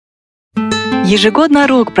Ежегодно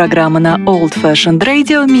рок-программа на Old Fashioned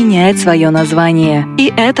Radio меняет свое название,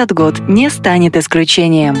 и этот год не станет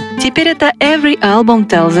исключением. Теперь это Every Album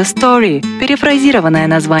Tells a Story, перефразированное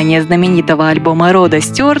название знаменитого альбома Рода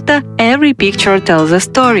Стюарта Every Picture Tells a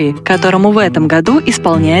Story, которому в этом году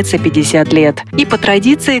исполняется 50 лет. И по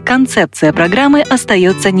традиции концепция программы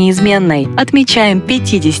остается неизменной. Отмечаем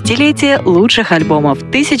 50-летие лучших альбомов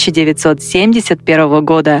 1971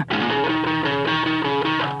 года.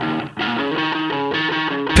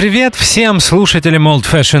 Привет всем слушателям Old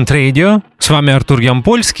Fashioned Radio. С вами Артур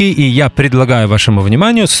Ямпольский, и я предлагаю вашему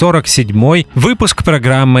вниманию 47-й выпуск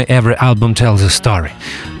программы Every Album Tells a Story.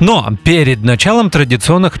 Но перед началом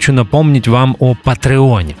традиционно хочу напомнить вам о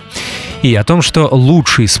Патреоне и о том, что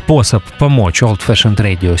лучший способ помочь Old Fashioned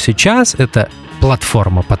Radio сейчас — это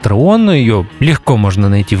платформа Patreon. Ее легко можно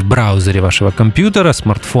найти в браузере вашего компьютера,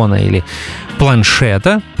 смартфона или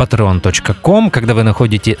планшета patreon.com. Когда вы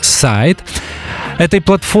находите сайт этой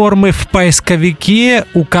платформы, в поисковике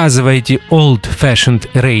указываете Old Fashioned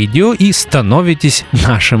Radio и становитесь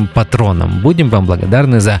нашим патроном. Будем вам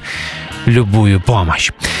благодарны за любую помощь.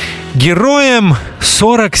 Героем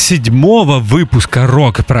 47-го выпуска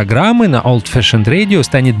рок-программы на Old Fashioned Radio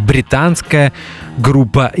станет британская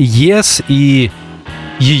группа Yes и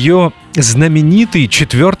ее знаменитый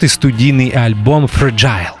 4-й студийный альбом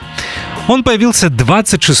Fragile. Он появился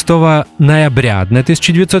 26 ноября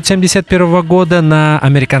 1971 года на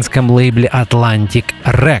американском лейбле Atlantic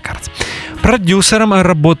Records. Продюсером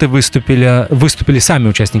работы выступили сами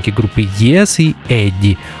участники группы Yes и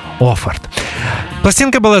Эдди Оффорд.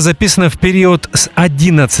 Пластинка была записана в период с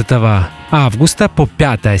 11 августа по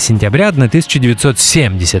 5 сентября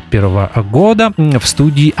 1971 года в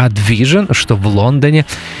студии Advision, что в Лондоне,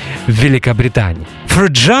 в Великобритании.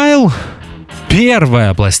 Fragile —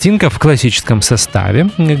 первая пластинка в классическом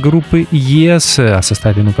составе группы Yes. О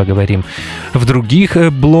составе мы поговорим в других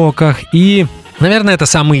блоках. И, наверное, это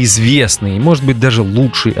самый известный, может быть, даже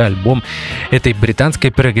лучший альбом этой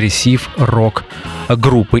британской прогрессив-рок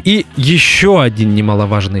группы. И еще один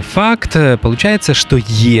немаловажный факт. Получается, что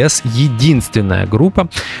Yes — единственная группа,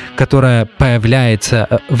 которая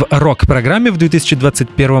появляется в рок-программе в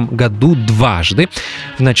 2021 году дважды.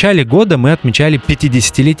 В начале года мы отмечали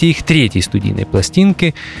 50-летие их третьей студийной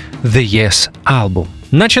пластинки The Yes Album.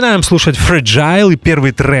 Начинаем слушать Fragile, и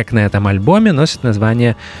первый трек на этом альбоме носит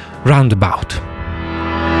название Roundabout.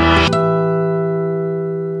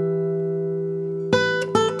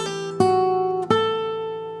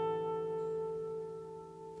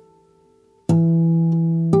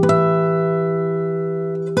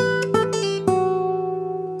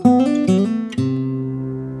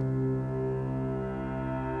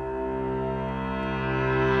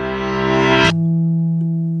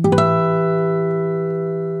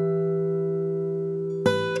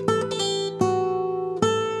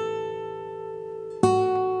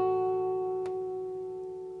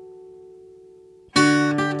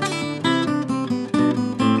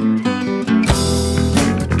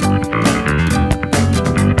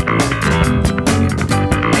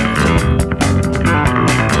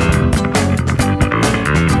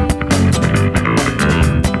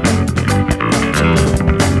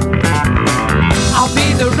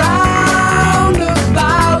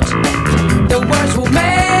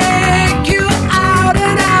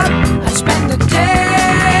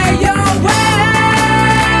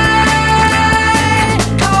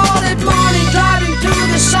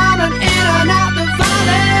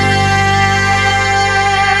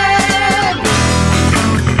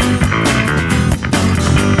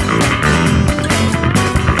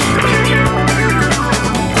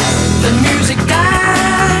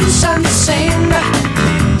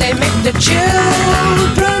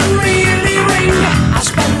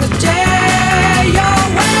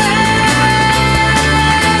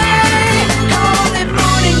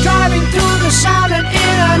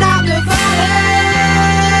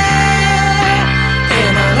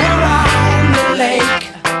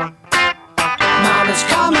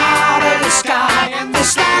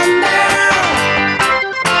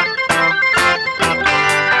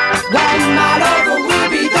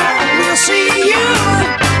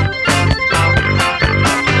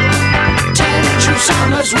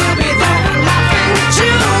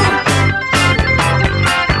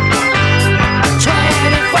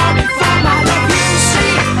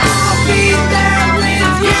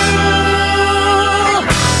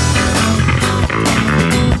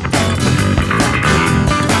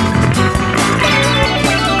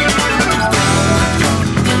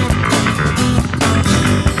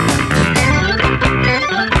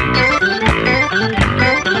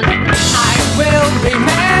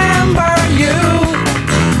 Remember you,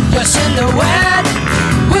 just in the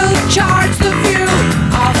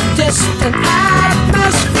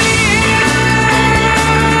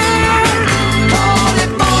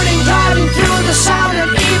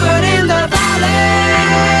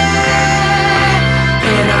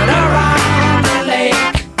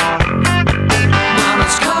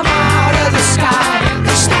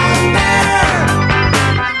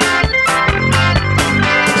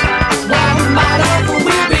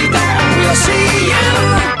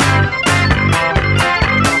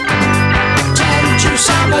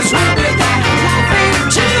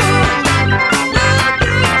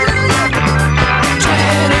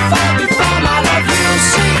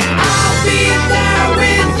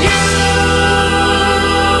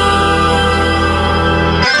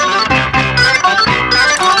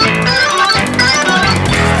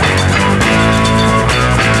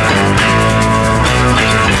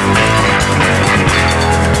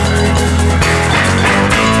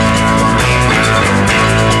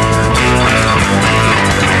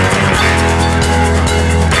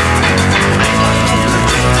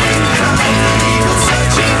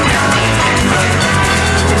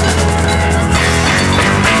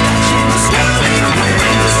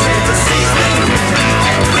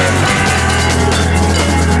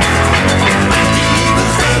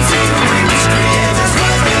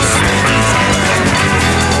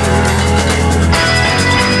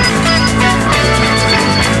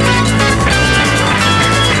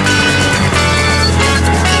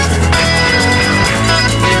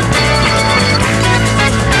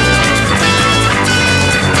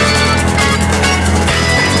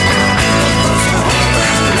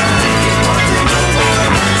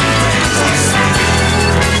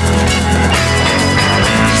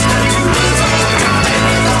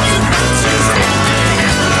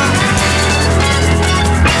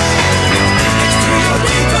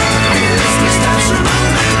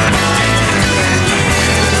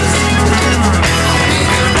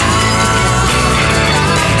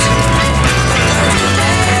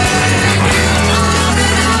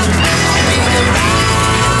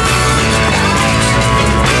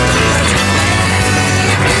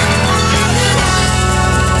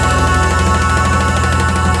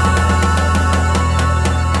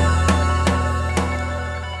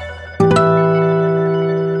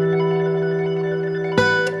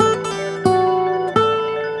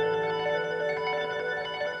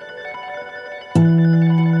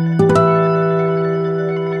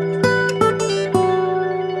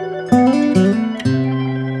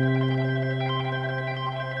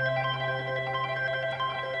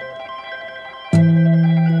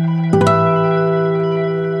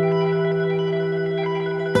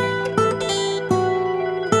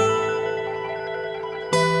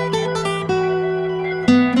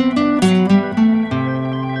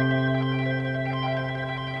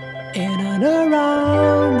In and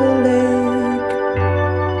around the lake,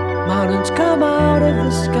 mountains come out of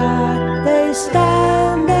the sky, they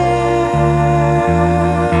stand there.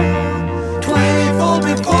 24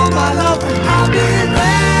 before my love, I'll be there.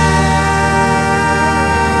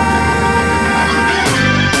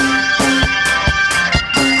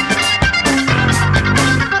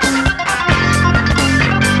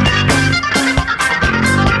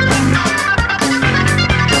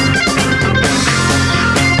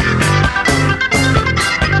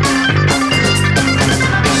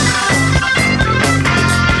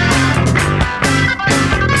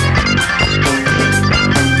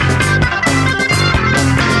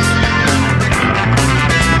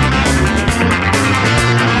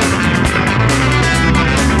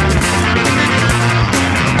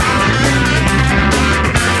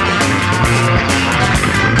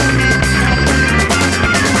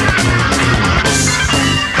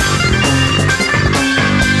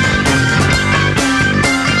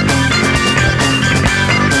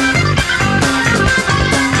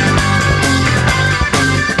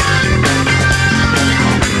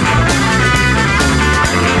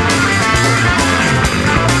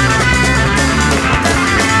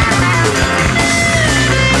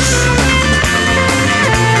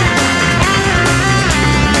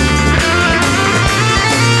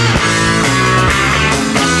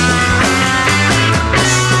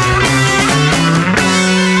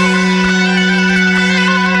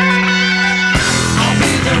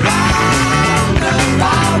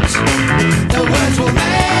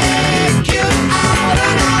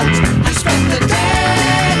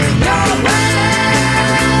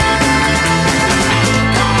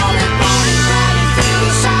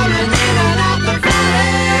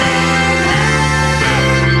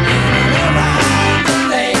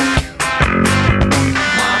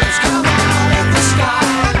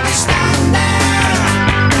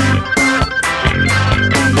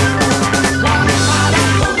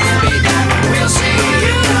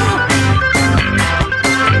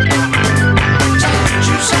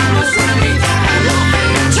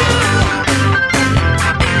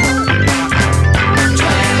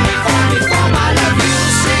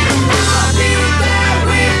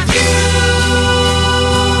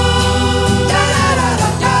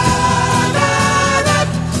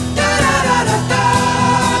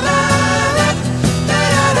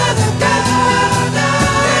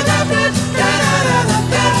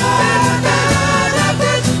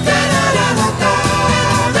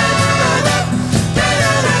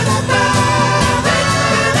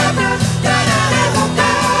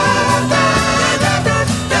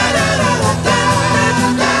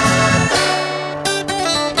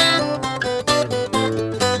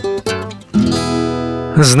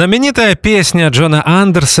 Знаменитая песня Джона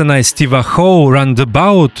Андерсона и Стива Хоу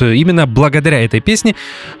 «Roundabout». Именно благодаря этой песне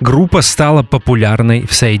группа стала популярной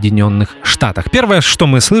в Соединенных Штатах. Первое, что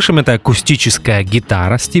мы слышим, это акустическая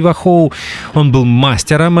гитара Стива Хоу. Он был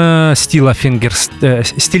мастером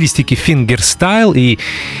стилистики фингерстайл и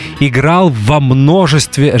играл во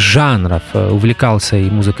множестве жанров. Увлекался и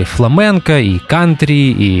музыкой фламенко, и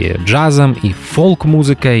кантри, и джазом, и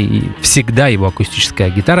фолк-музыкой. И всегда его акустическая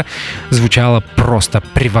гитара звучала просто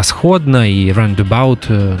превосходно, и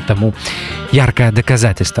Roundabout тому яркое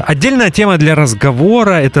доказательство. Отдельная тема для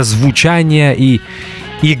разговора — это звучание и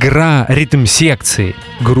игра ритм-секции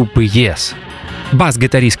группы Yes.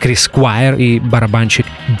 Бас-гитарист Крис Сквайр и барабанщик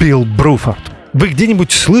Билл Бруфорд. Вы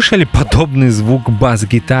где-нибудь слышали подобный звук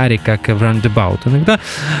бас-гитаре, как в Roundabout? Иногда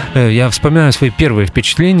я вспоминаю свои первые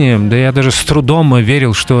впечатления, да я даже с трудом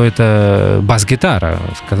верил, что это бас-гитара.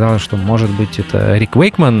 Сказала, что, может быть, это Рик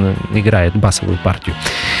Уэйкман играет басовую партию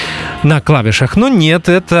на клавишах. Но нет,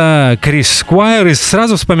 это Крис Сквайр. И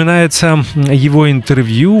сразу вспоминается его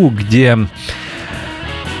интервью, где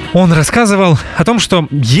он рассказывал о том, что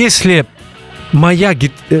если моя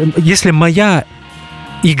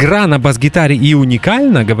игра на бас-гитаре и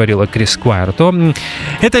уникальна, говорила Крис Сквайр, то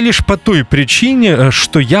это лишь по той причине,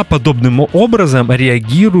 что я подобным образом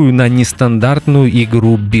реагирую на нестандартную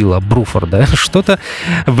игру Билла Бруфорда. Что-то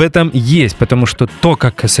в этом есть, потому что то,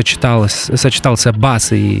 как сочетался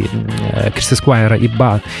бас и Криса Сквайра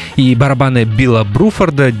и барабаны Билла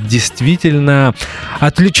Бруфорда, действительно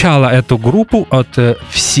отличало эту группу от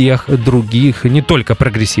всех других, не только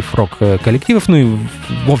прогрессив-рок коллективов, но и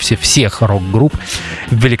вовсе всех рок-групп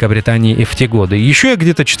в Великобритании в те годы. Еще я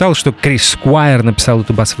где-то читал, что Крис Сквайр написал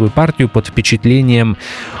эту басовую партию под впечатлением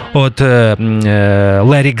от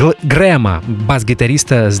Ларри Грэма,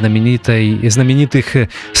 бас-гитариста знаменитых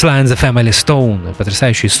Sly and the Family Stone,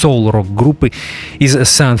 потрясающей соул-рок-группы из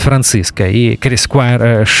Сан-Франциско. И Крис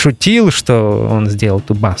Сквайр шутил, что он сделал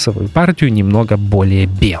эту басовую партию немного более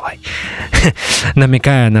белой,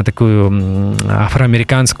 намекая на такую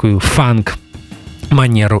афроамериканскую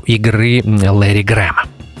фанк-манеру игры Ларри Грэма.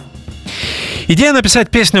 Идея написать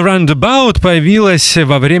песню Roundabout появилась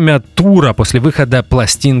во время тура после выхода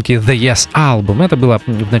пластинки The Yes Album. Это было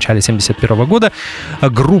в начале 1971 года.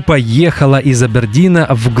 Группа ехала из Абердина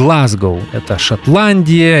в Глазгоу. Это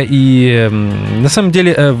Шотландия. И на самом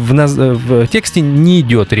деле в тексте не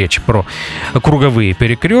идет речь про круговые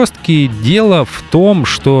перекрестки. Дело в том,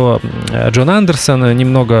 что Джон Андерсон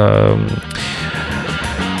немного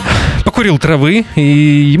покурил травы, и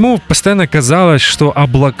ему постоянно казалось, что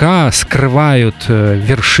облака скрывают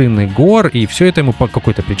вершины гор, и все это ему по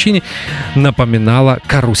какой-то причине напоминало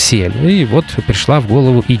карусель. И вот пришла в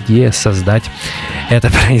голову идея создать это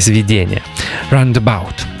произведение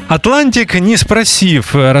Roundabout. Atlantic, не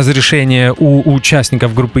спросив разрешения у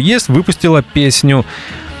участников группы Yes, выпустила песню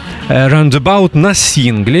Roundabout на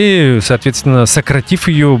сингле, соответственно, сократив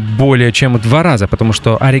ее более чем в 2 раза, потому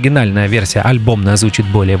что оригинальная версия альбомная звучит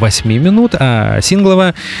более 8 минут, а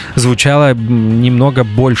сингловая звучала немного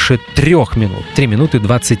больше 3 минут, 3 минуты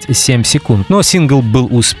 27 секунд. Но сингл был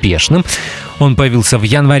успешным. Он появился в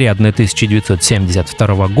январе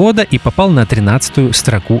 1972 года и попал на 13-ю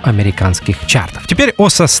строку американских чартов. Теперь о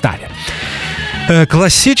составе.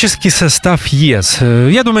 Классический состав Yes.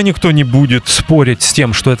 Я думаю, никто не будет спорить с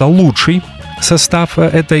тем, что это лучший состав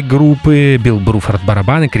этой группы. Билл Бруфорд —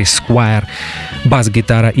 барабаны, Крис Сквайр —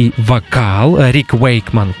 бас-гитара и вокал, Рик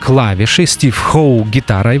Уэйкман — клавиши, Стив Хоу —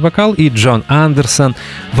 гитара и вокал, и Джон Андерсон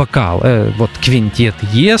 — вокал. Вот квинтет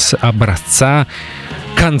Yes образца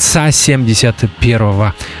конца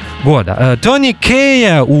 1971 года. Тони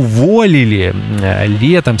Кэя уволили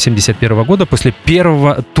летом 1971 года после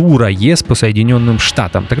первого тура Yes по Соединенным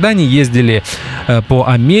Штатам. Тогда они ездили по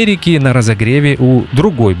Америке на разогреве у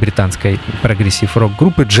другой британской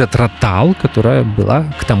прогрессив-рок-группы Jethro Tull, которая была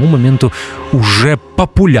к тому моменту уже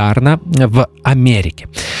популярна в Америке.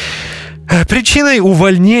 Причиной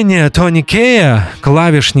увольнения Тони Кэя,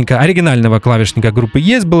 оригинального клавишника группы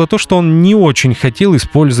Yes, было то, что он не очень хотел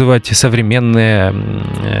использовать современные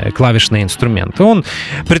клавишные инструменты. Он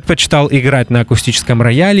предпочитал играть на акустическом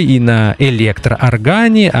рояле и на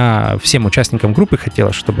электрооргане, а всем участникам группы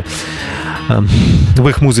хотелось, чтобы в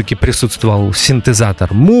их музыке присутствовал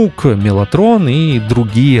синтезатор Moog, Mellotron и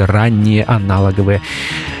другие ранние аналоговые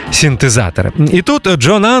синтезаторы. И тут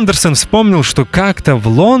Джон Андерсон вспомнил, что как-то в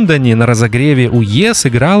Лондоне на разогреве у Yes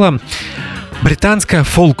играла британская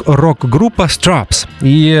фолк-рок-группа Stropes.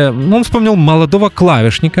 И он вспомнил молодого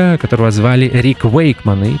клавишника, которого звали Рик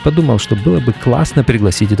Уэйкман, и подумал, что было бы классно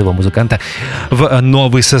пригласить этого музыканта в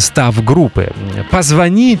новый состав группы.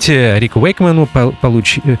 Позвонить Рику Уэйкману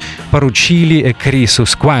поручили Крису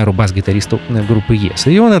Сквайру, бас-гитаристу группы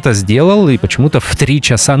Yes. И он это сделал, и почему-то в 3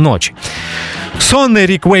 часа ночи. Сонный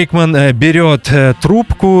Рик Уэйкман берет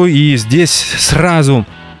трубку, и здесь сразу...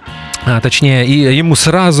 Точнее, и ему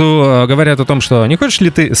сразу говорят о том, что не хочешь ли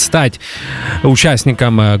ты стать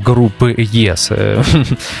участником группы Yes.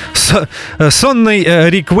 Сонный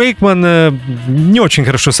Рик Уэйкман не очень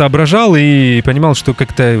хорошо соображал и понимал, что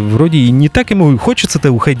как-то вроде и не так ему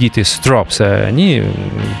хочется-то уходить из Stropes. Они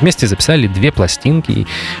вместе записали 2 пластинки.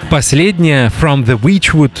 Последняя, From the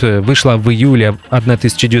Witchwood, вышла в июле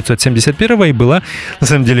 1971 и была, на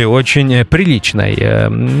самом деле, очень приличной.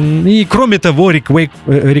 И, кроме того, Рик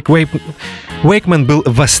Уэйкман был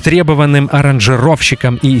востребованным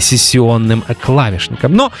аранжировщиком и сессионным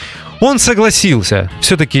клавишником. Но он согласился.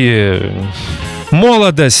 Все-таки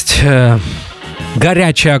молодость,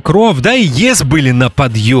 горячая кровь, да и Yes были на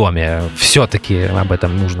подъеме. Все-таки об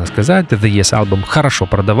этом нужно сказать. The Yes Album хорошо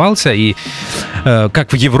продавался. И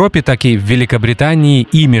как в Европе, так и в Великобритании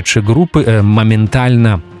имидж группы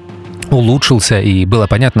моментально улучшился. И было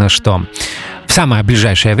понятно, что в самое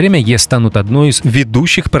ближайшее время Yes станут одной из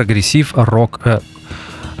ведущих прогрессив-рок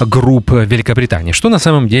групп Великобритании, что на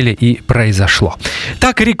самом деле и произошло.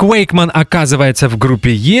 Так Рик Уэйкман оказывается в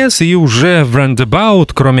группе Yes, и уже в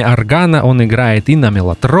Roundabout, кроме органа, он играет и на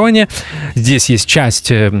меллотроне. Здесь есть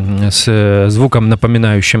часть с звуком,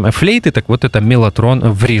 напоминающим флейты, так вот это меллотрон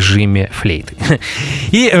в режиме флейты.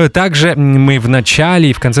 И также мы в начале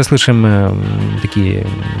и в конце слышим такие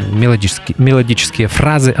мелодические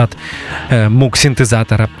фразы от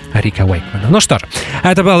Moog-синтезатора Рика Уэйкмана. Ну что ж,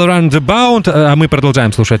 это был Roundabout, а мы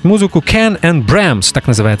продолжаем слушать слушать музыку. Ken and Brahms, так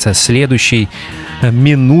называется следующий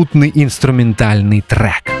минутный инструментальный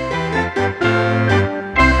трек.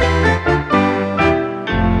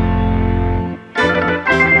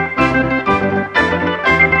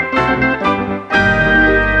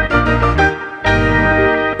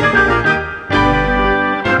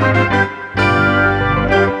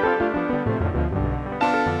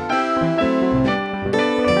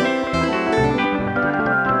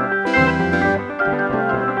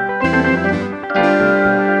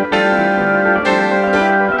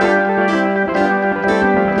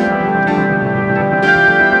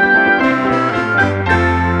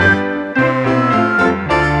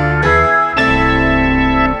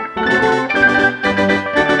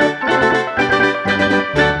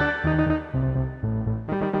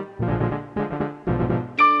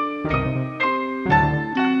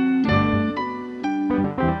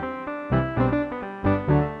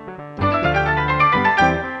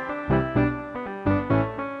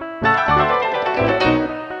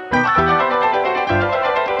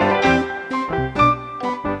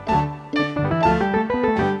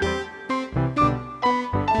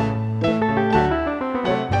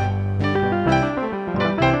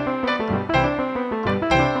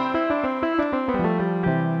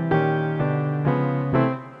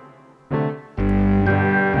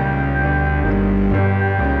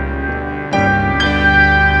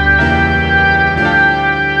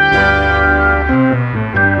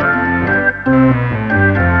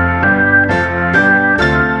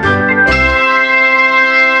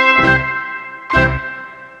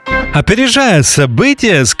 Опережая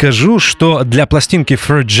события, скажу, что для пластинки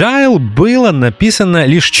Fragile было написано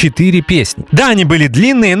лишь 4 песни. Да, они были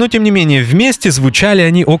длинные, но тем не менее вместе звучали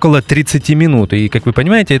они около 30 минут. И, как вы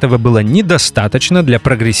понимаете, этого было недостаточно для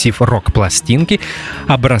прогрессив-рок-пластинки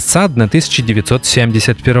образца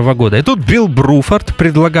 1971 года. И тут Билл Бруфорд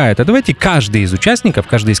предлагает, а давайте каждый из участников,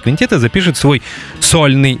 каждый из квинтета запишет свой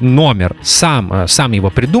сольный номер. Сам его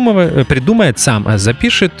придумает, сам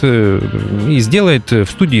запишет и сделает в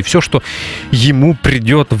студии все, что ему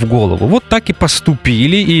придет в голову. Вот так и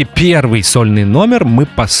поступили, и первый сольный номер мы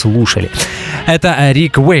послушали. Это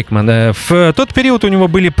Рик Уэйкман. В тот период у него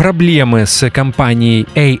были проблемы с компанией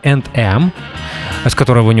A&M, с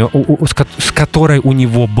которой у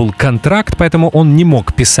него был контракт, поэтому он не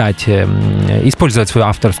мог использовать свою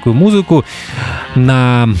авторскую музыку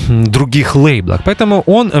на других лейблах. Поэтому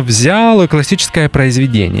он взял классическое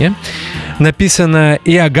произведение, написанное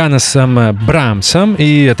Иоганнесом Брамсом,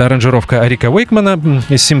 и это аранжировка Рика Уэйкмана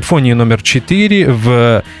из симфонии номер 4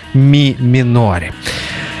 в ми миноре.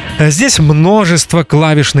 Здесь множество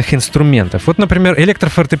клавишных инструментов. Вот, например,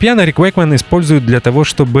 электрофортепиано Рик Уэйкман использует для того,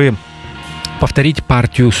 чтобы повторить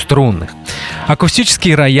партию струнных.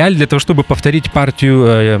 Акустический рояль для того, чтобы повторить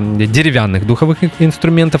партию деревянных духовых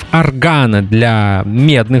инструментов. Органа для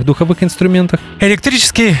медных духовых инструментов.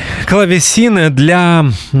 Электрический клавесин для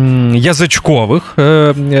язычковых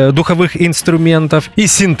духовых инструментов. И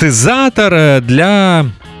синтезатор для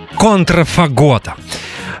контрафагота.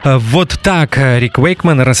 Вот так Рик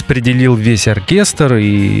Уэйкман распределил весь оркестр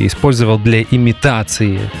и использовал для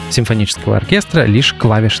имитации симфонического оркестра лишь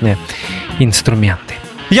клавишные инструменты.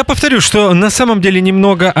 Я повторю, что на самом деле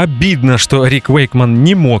немного обидно, что Рик Уэйкман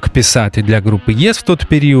не мог писать для группы Yes в тот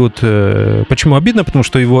период. Почему обидно? Потому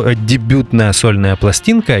что его дебютная сольная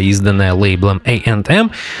пластинка, изданная лейблом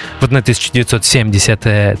A&M в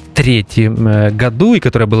 1973 году, и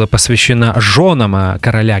которая была посвящена женам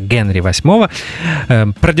короля Генри VIII,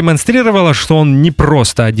 продемонстрировала, что он не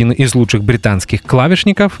просто один из лучших британских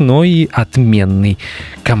клавишников, но и отменный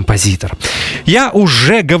композитор. Я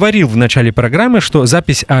уже говорил в начале программы, что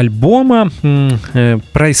запись альбома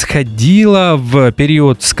происходила в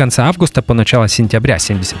период с конца августа по начало сентября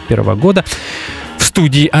 1971 года в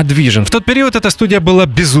студии Advision. В тот период эта студия была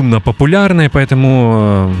безумно популярной,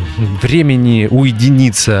 поэтому времени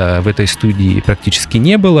уединиться в этой студии практически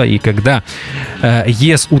не было. И когда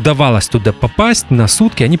Yes удавалось туда попасть на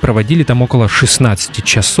сутки, они проводили там около 16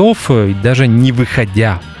 часов, даже не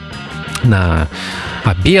выходя на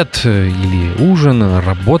обед или ужин,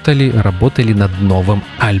 работали над новым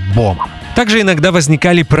альбомом. Также иногда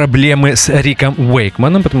возникали проблемы с Риком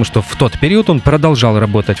Уэйкманом, потому что в тот период он продолжал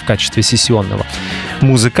работать в качестве сессионного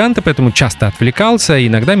музыканта, поэтому часто отвлекался, и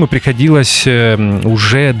иногда ему приходилось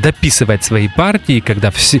уже дописывать свои партии, когда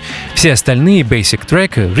все остальные basic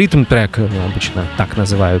track, rhythm track, обычно так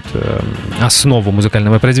называют основу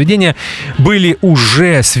музыкального произведения, были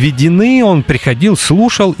уже сведены, он приходил,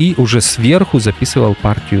 слушал и уже сверху записывал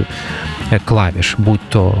партию клавиш, будь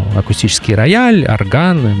то акустический рояль,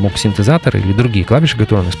 орган, мок-синтезатор или другие клавиши,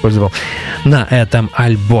 которые он использовал на этом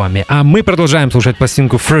альбоме. А мы продолжаем слушать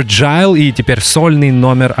пластинку Fragile и теперь сольный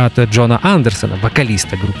номер от Джона Андерсона,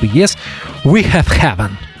 вокалиста группы Yes, We Have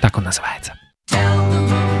Heaven, так он называется.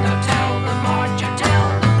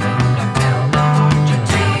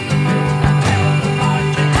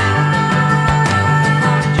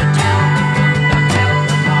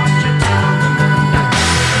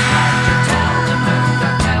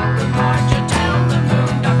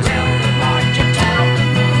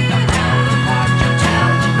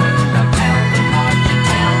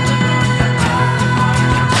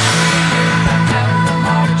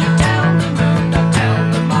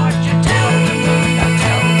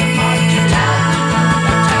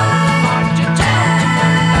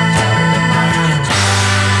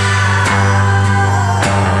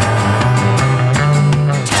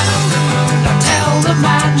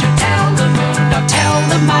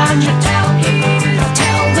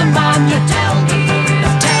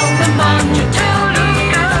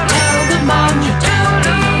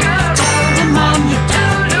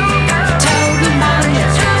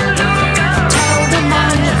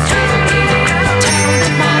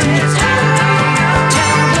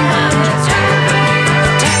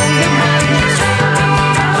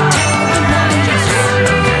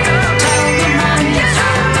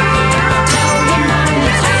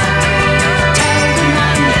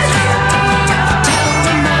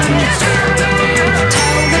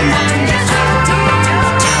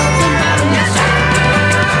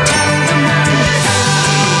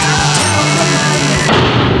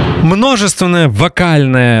 Множественное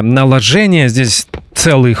вокальное наложение, здесь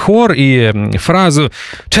целый хор и фразу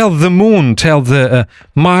 «Tell the moon, tell the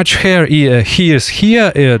March hare» и «Here's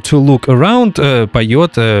here to look around»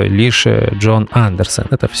 поет лишь Джон Андерсон.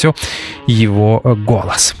 Это все его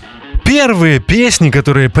голос. Первые песни,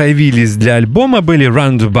 которые появились для альбома, были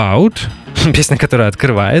 «Roundabout», песня, которая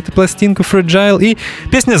открывает пластинку Fragile, и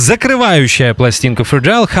песня, закрывающая пластинку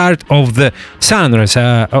Fragile, Heart of the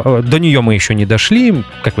Sunrise. До нее мы еще не дошли,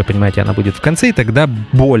 как вы понимаете, она будет в конце, и тогда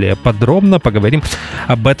более подробно поговорим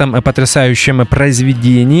об этом потрясающем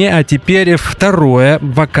произведении. А теперь второй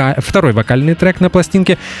вокальный трек на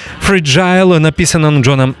пластинке Fragile, написан он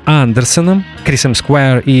Джоном Андерсоном, Крисом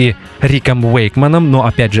Сквайр и Риком Уэйкманом, но,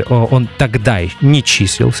 опять же, он тогда не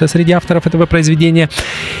числился среди авторов этого произведения.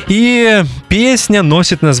 И песня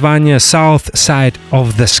носит название South Side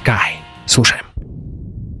of the Sky. Слушаем.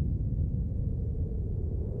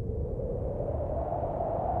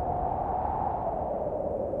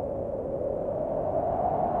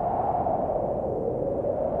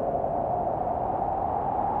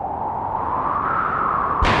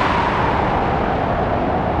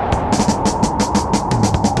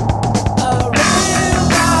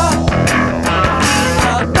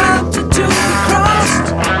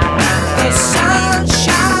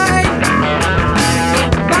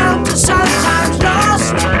 Sometimes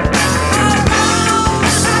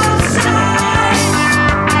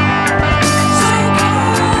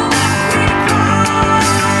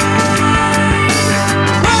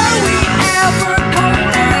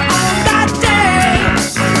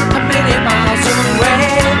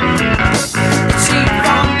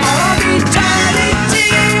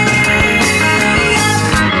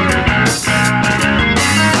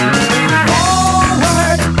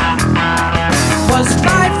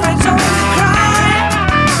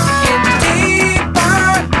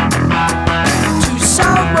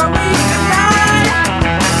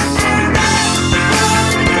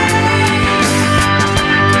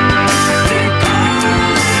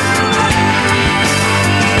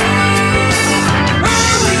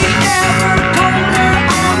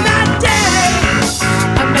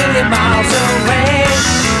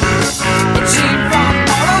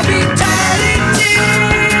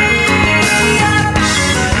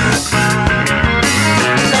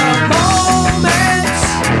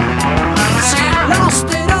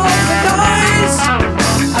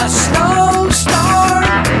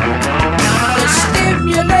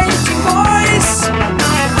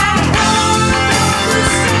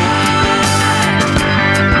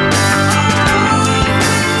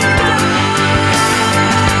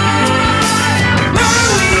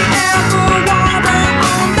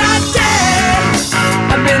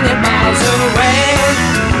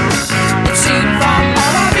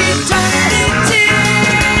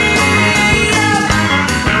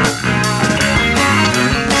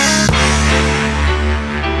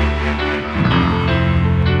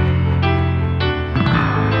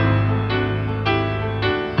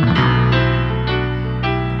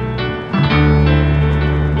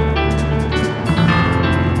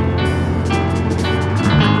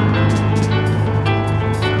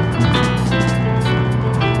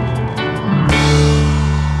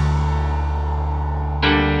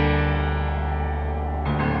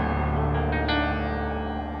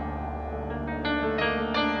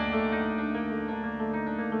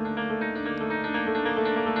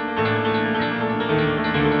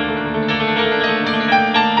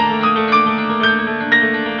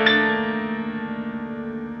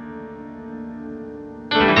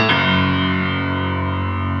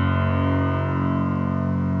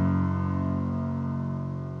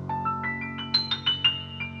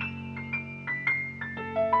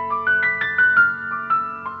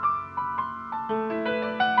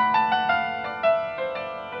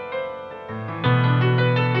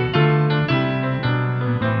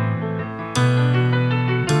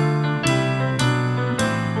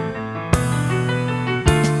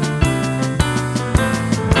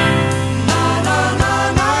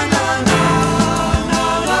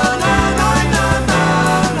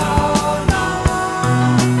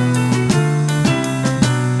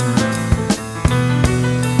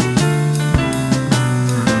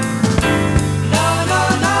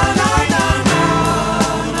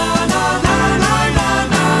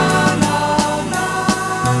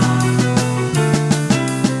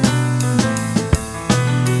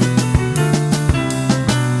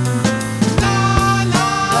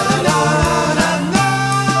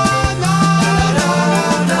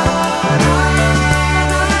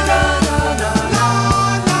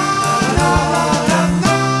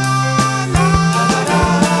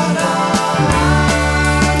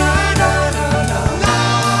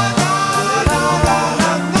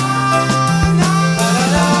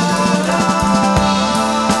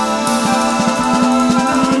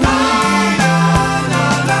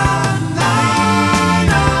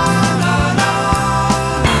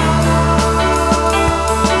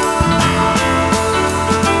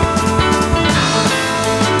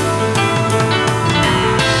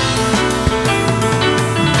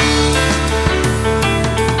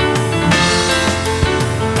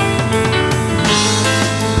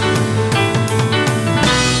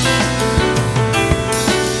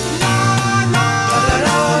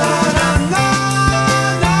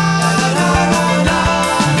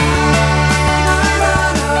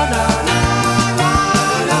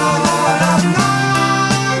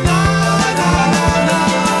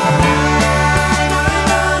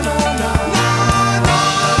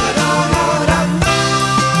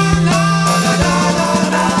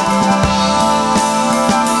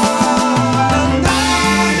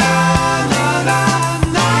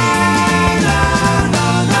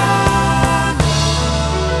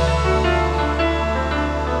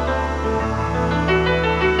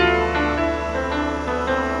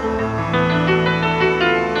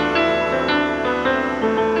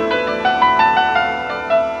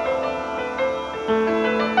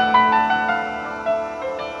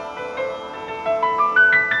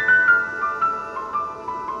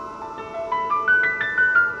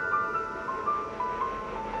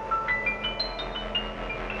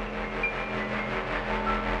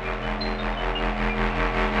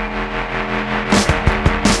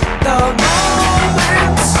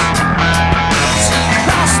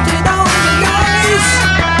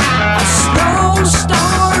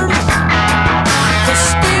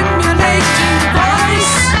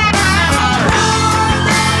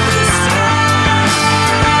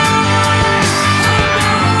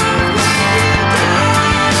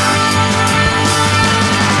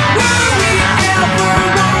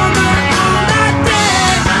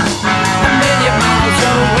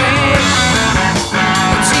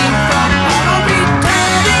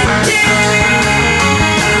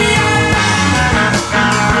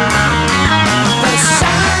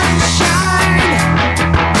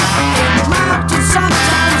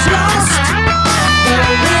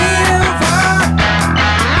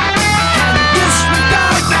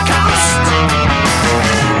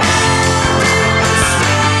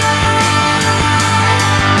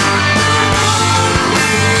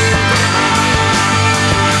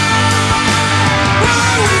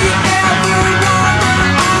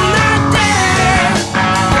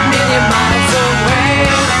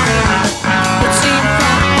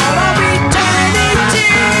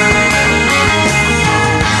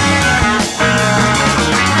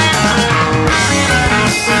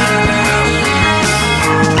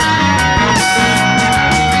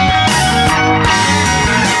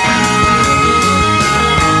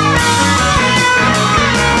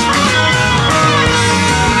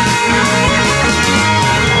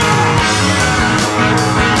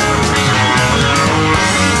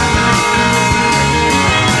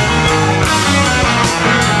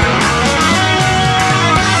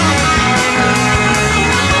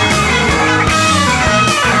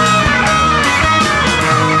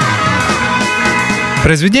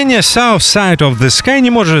произведение South Side of the Sky не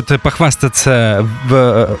может похвастаться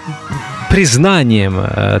признанием,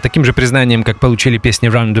 таким же признанием, как получили песни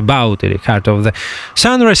Roundabout или Heart of the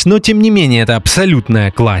Sunrise, но тем не менее это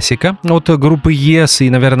абсолютная классика от группы Yes и,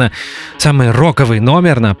 наверное, самый роковый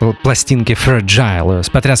номер на пластинке Fragile с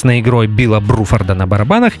потрясной игрой Билла Бруфорда на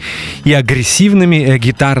барабанах и агрессивными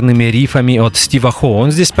гитарными рифами от Стива Хоу.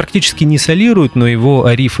 Он здесь практически не солирует, но его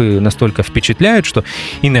рифы настолько впечатляют, что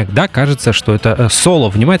иногда кажется, что это соло.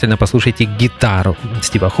 Внимательно послушайте гитару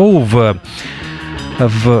Стива Хоу в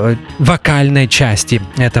вокальной части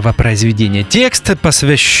этого произведения. Текст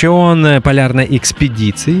посвящен полярной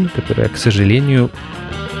экспедиции, которая, к сожалению,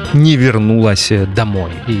 не вернулась домой.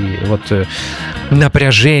 И вот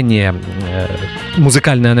напряжение,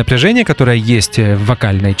 музыкальное напряжение, которое есть в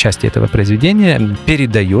вокальной части этого произведения,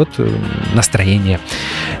 передает настроение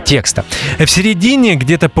текста. В середине,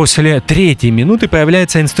 где-то после 3-й минуты,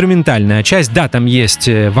 появляется инструментальная часть. Да, там есть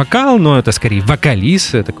вокал, но это скорее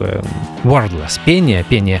вокалист, такое wordless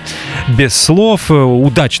пение без слов,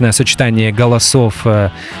 удачное сочетание голосов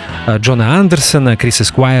Джона Андерсона, Криса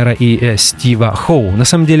Сквайра и Стива Хоу. На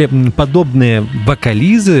самом деле, подобные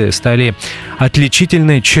вокализы стали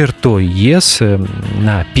отличительной чертой Yes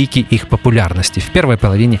на пике их популярности в первой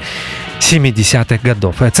половине 70-х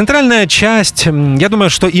годов. Центральная часть, я думаю,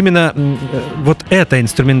 что именно вот это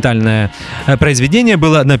инструментальное произведение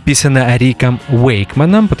было написано Риком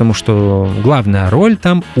Уэйкманом, потому что главная роль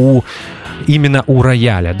там именно у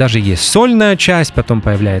рояля. Даже есть сольная часть, потом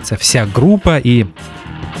появляется вся группа и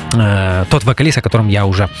тот вокалист, о котором я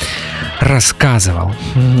уже рассказывал.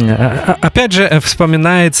 Опять же,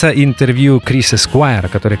 вспоминается интервью Криса Сквайра,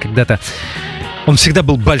 который когда-то... Он всегда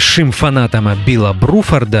был большим фанатом Билла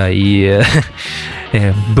Бруфорда и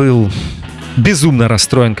был безумно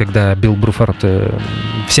расстроен, когда Билл Бруфорд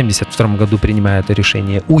в 1972 году принимает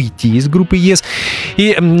решение уйти из группы Yes.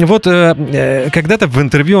 И вот когда-то в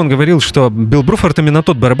интервью он говорил, что Билл Бруфорд именно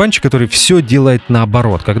тот барабанщик, который все делает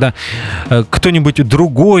наоборот. Когда кто-нибудь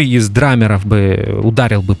другой из драмеров бы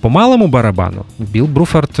ударил бы по малому барабану, Билл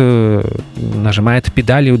Бруфорд нажимает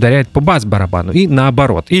педали и ударяет по бас-барабану. И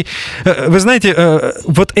наоборот. И вы знаете,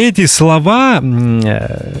 вот эти слова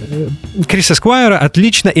Криса Сквайра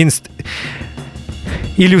отлично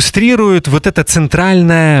иллюстрирует вот эта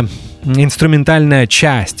центральная инструментальная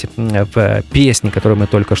часть в песне, которую мы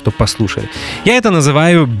только что послушали. Я это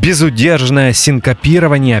называю безудержное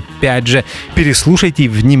синкопирование. Опять же, переслушайте и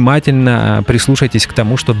внимательно прислушайтесь к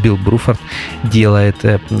тому, что Билл Бруфорд делает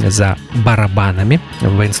за барабанами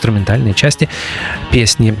в инструментальной части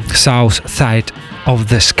песни South Side of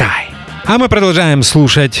the Sky. А мы продолжаем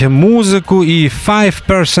слушать музыку и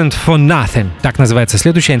 5% for Nothing. Так называется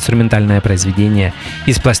следующее инструментальное произведение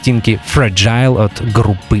из пластинки Fragile от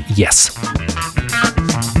группы Yes.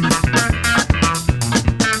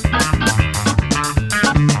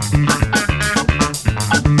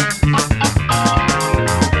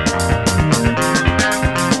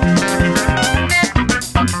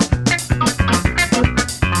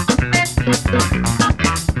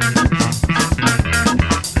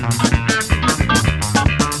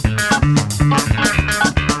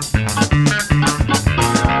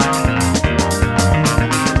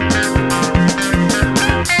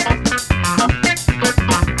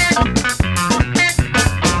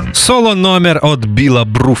 Соло-номер от Билла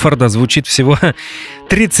Бруфорда звучит всего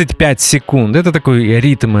 35 секунд. Это такой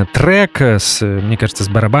ритм-трек, мне кажется, с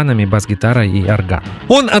барабанами, бас-гитарой и органом.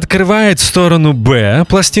 Он открывает сторону Б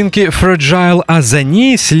пластинки Fragile, а за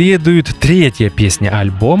ней следует 3-я песня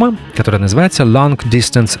альбома, которая называется Long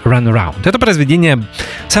Distance Runaround. Это произведение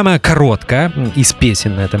самое короткое из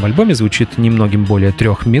песен на этом альбоме, звучит немногим более 3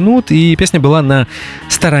 минут, и песня была на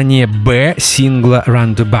стороне Б сингла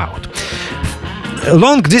Roundabout.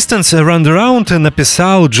 Long Distance Runaround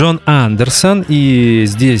написал Джон Андерсон, и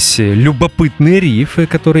здесь любопытные рифы,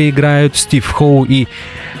 которые играют Стив Хоу и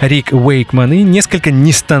Рик Уэйкман, и несколько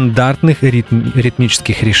нестандартных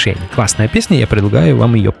ритмических решений. Классная песня, я предлагаю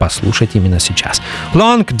вам ее послушать именно сейчас.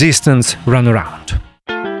 Long Distance Runaround.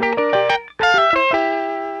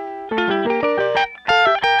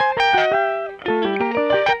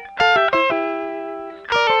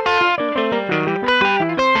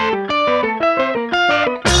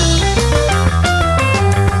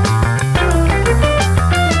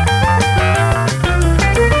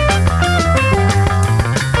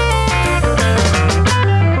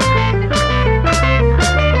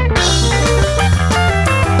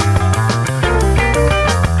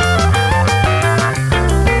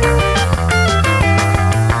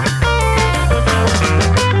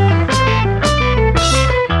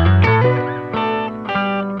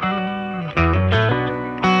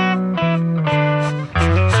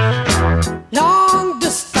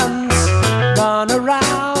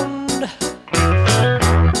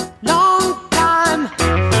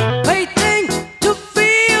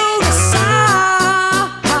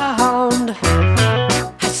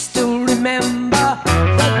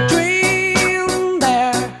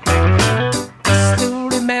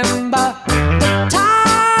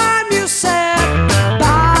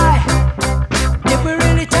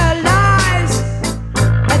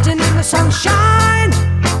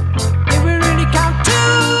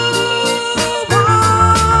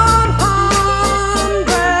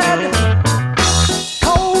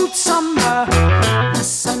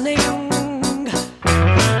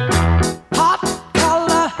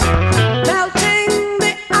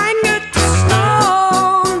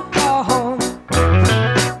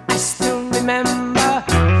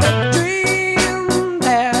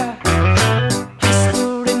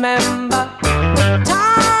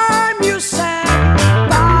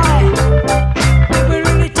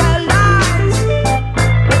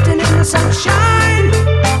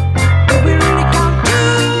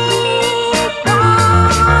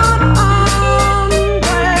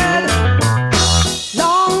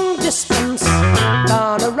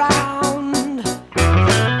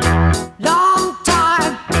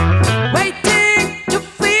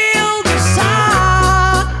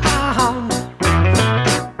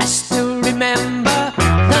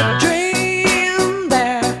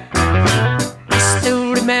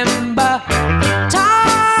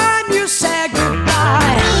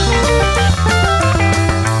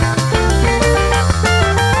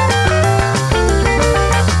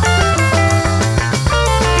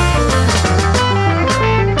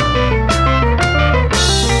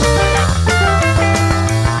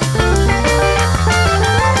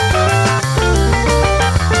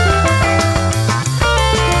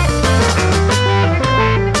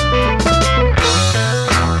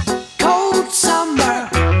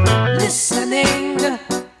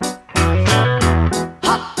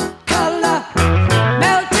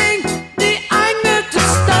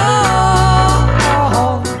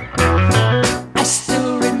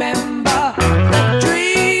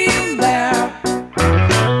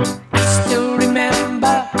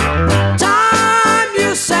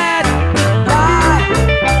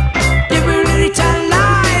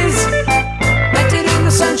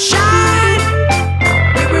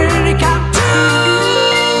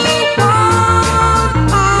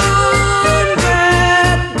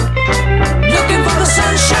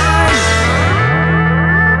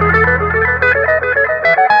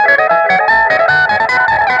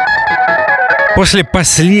 После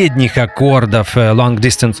последних аккордов Long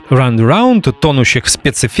Distance Round, тонущих в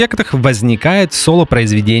спецэффектах, возникает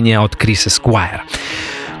соло-произведение от Криса Сквайра.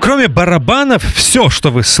 Кроме барабанов, все, что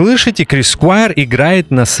вы слышите, Крис Сквайр играет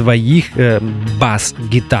на своих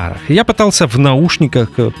бас-гитарах. Я пытался в наушниках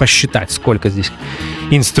посчитать, сколько здесь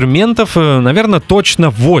инструментов. Наверное, точно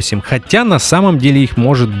 8, хотя на самом деле их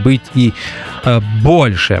может быть и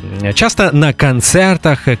больше. Часто на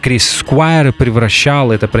концертах Крис Сквайр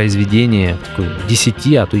превращал это произведение в такой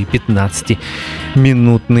 10, а то и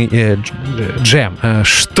 15-минутный джем.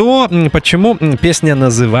 Почему песня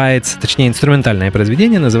называется, точнее инструментальное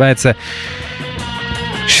произведение называется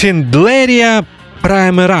Schindleria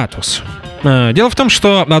Primeratus. Дело в том,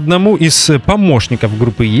 что одному из помощников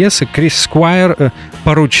группы Yes Крис Сквайр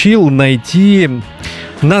поручил найти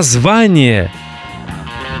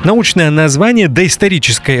научное название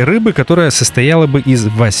доисторической рыбы, которая состояла бы из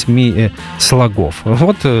 8 слогов.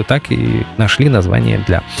 Вот так и нашли название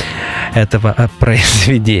для этого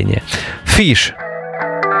произведения. Fish.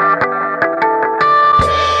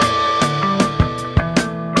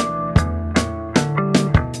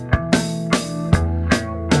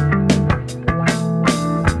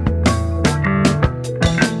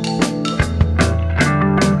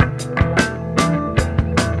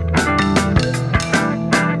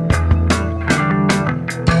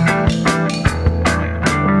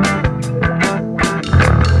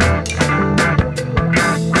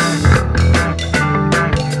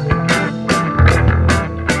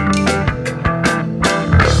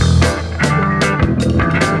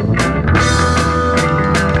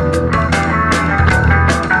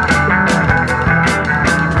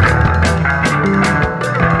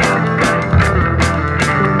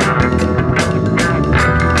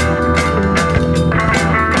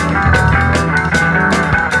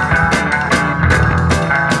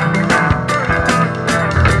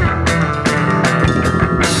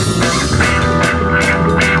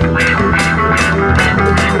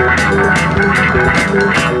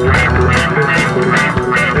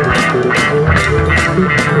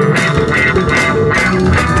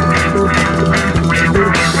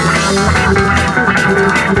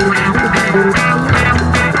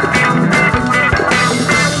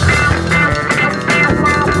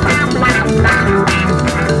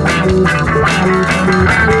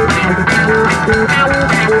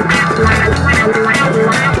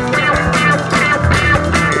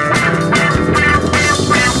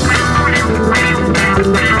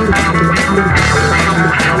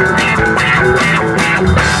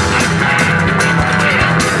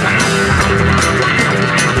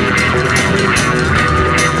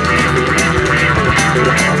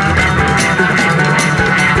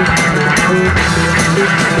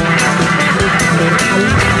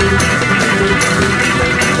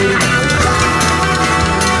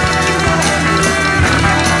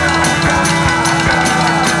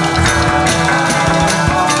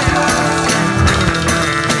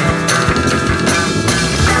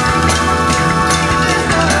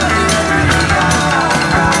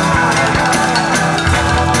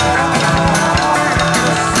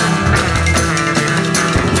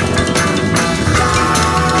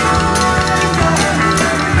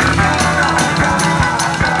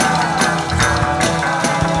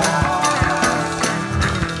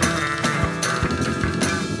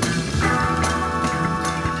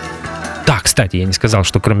 Кстати, я не сказал,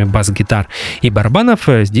 что кроме бас-гитар и барабанов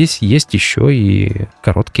здесь есть еще и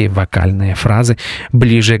короткие вокальные фразы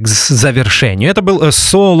ближе к завершению. Это был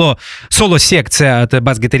соло-секция от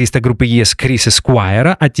бас-гитариста группы Yes Криса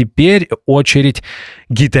Сквайра, а теперь очередь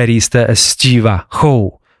гитариста Стива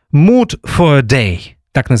Хоу. Mood for a Day.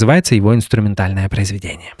 Так называется его инструментальное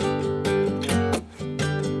произведение.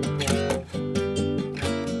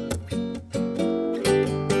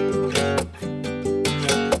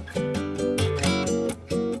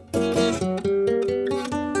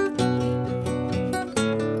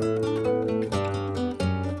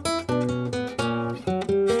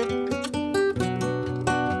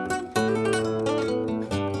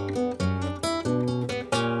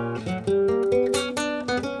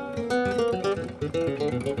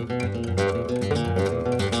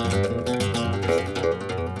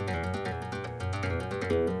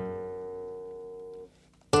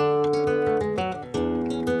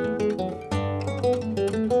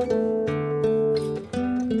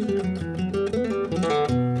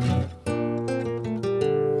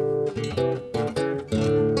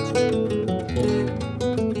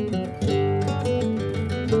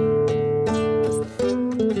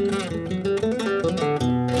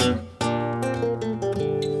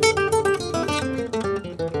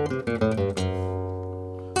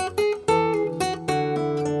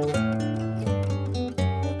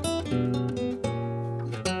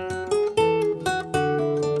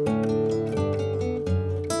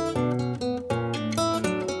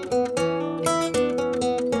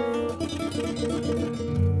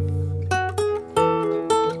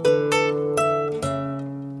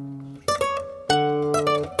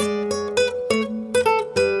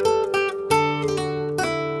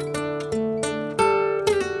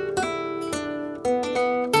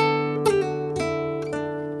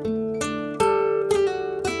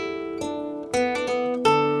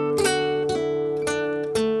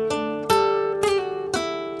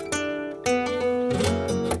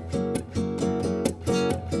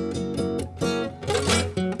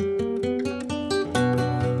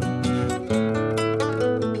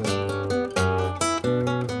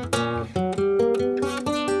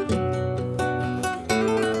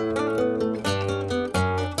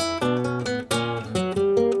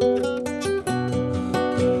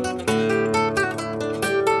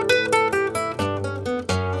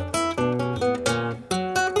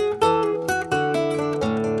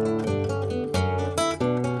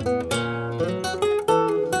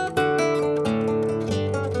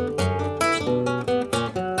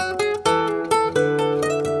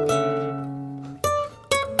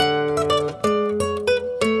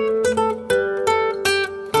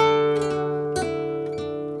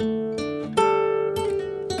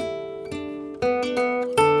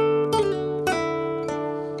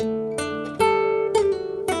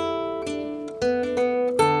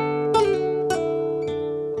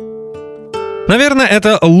 Наверное,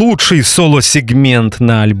 это лучший соло-сегмент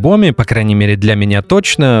на альбоме, по крайней мере, для меня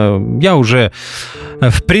точно. Я уже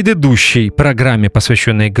в предыдущей программе,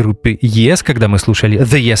 посвященной группе Yes, когда мы слушали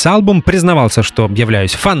The Yes Album, признавался, что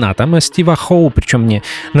являюсь фанатом Стива Хоу, причем мне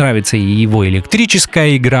нравится и его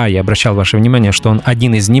электрическая игра. Я обращал ваше внимание, что он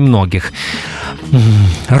один из немногих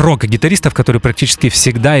рок-гитаристов, который практически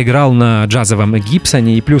всегда играл на джазовом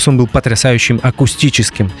Гибсоне, и плюс он был потрясающим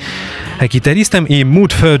акустическим гитаристом, и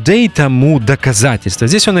Mood for Day тому доказательство.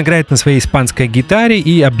 Здесь он играет на своей испанской гитаре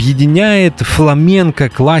и объединяет фламенко,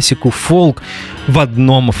 классику, фолк в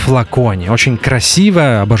одном флаконе. Очень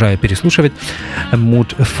красиво, обожаю переслушивать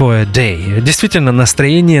Mood for a Day. Действительно,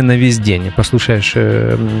 настроение на весь день. Послушаешь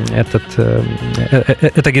это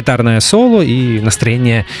гитарное соло, и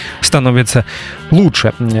настроение становится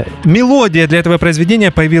лучше. Мелодия для этого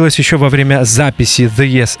произведения появилась еще во время записи The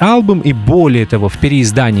Yes Album, и более того, в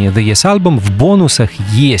переиздании The Yes Album в бонусах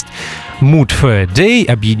есть Mood for a Day,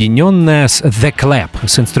 объединенная с The Clap,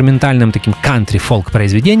 с инструментальным таким кантри-фолк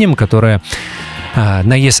произведением, которое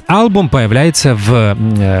на Yes Album появляется в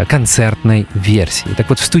концертной версии. Так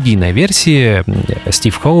вот, в студийной версии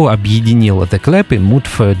Стив Хоу объединил The Clap и Mood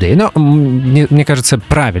for a Day. Но мне кажется,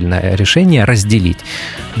 правильное решение разделить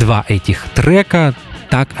два этих трека,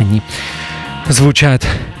 так они звучат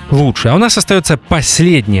лучше. А у нас остается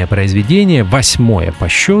последнее произведение, 8-е по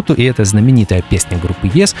счету, и это знаменитая песня группы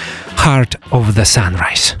Yes «Heart of the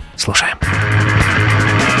Sunrise». Слушаем.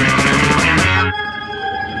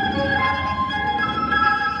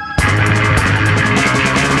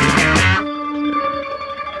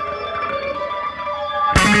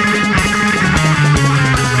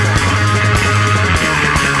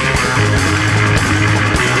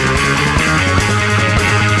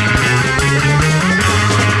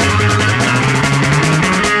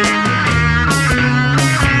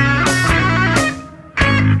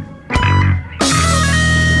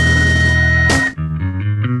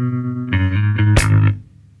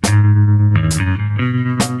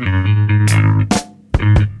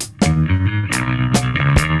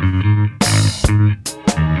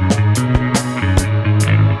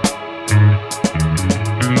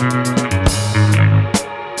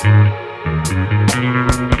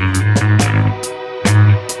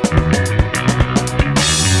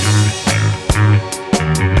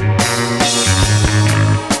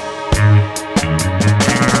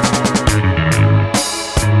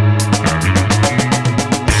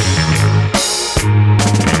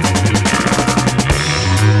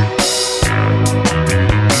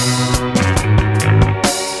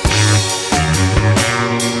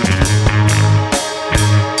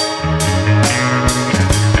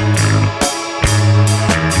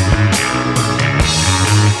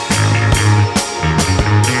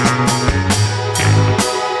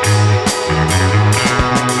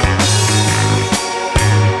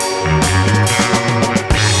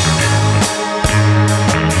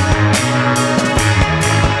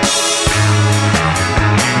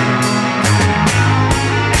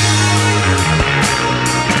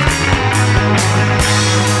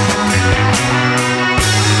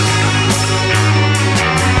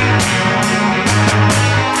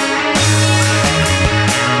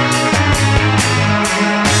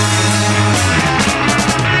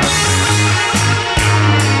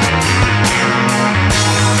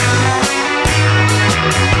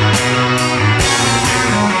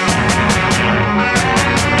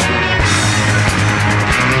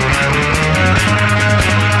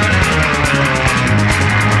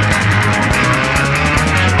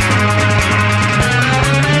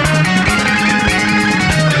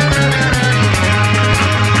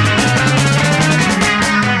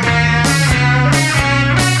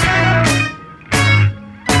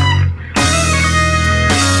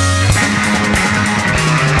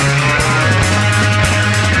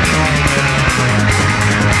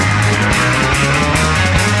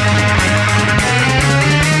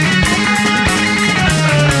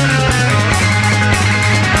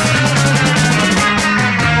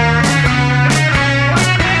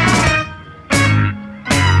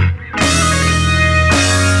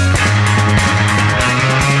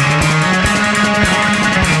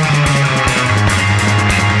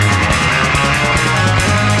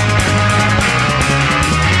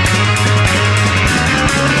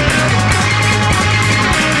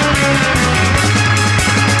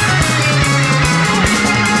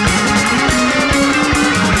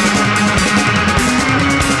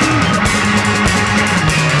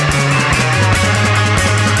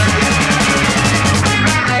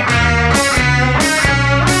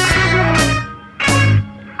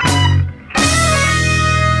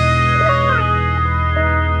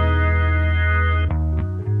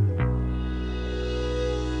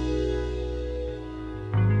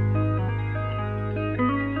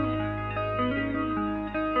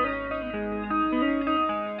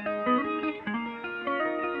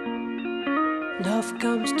 Love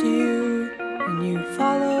comes to you and you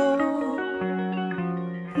follow.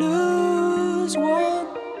 Lose one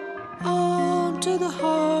onto the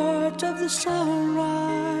heart of the sunrise.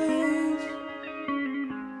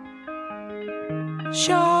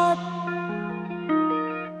 Sharp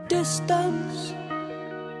distance.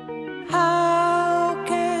 How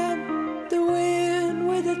can the wind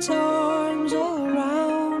with its arms all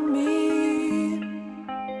around me?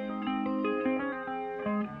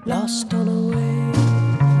 Lost on a wave,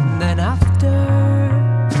 and then after,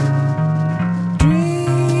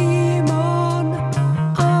 dream on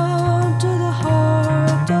to the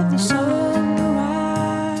heart of the sunrise.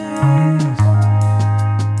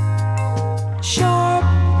 Sharp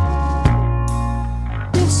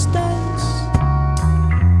distance.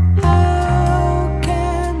 How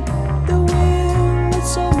can the wind with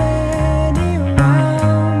so many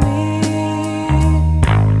around me?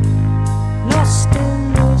 Lost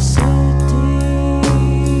in the city.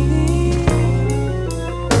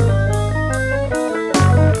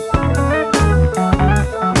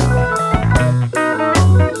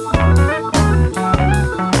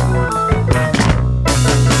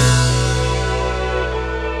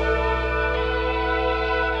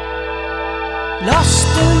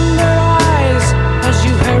 Lost in their eyes as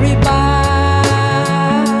you hurry by,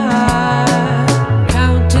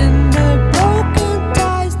 counting the broken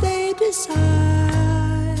ties they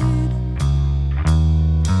decide.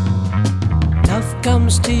 Love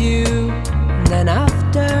comes to you, and then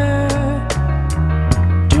after,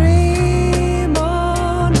 dream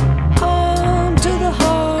on to the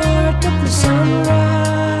heart of the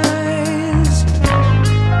sunrise.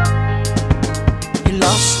 You're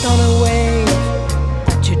lost on a wave.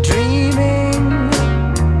 You're dreaming,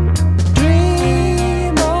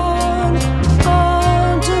 dream on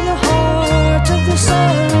to the heart of the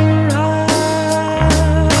sunrise.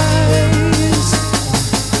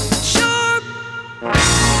 Sharp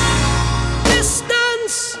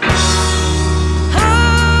distance.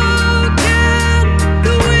 How can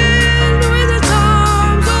the wind with its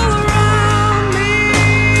arms all around me?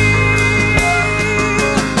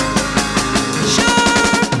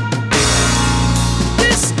 Sharp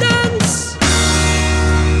distance.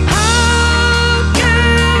 How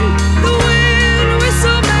can the wind with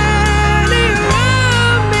so many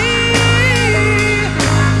around me?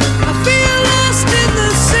 I feel lost in the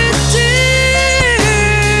city.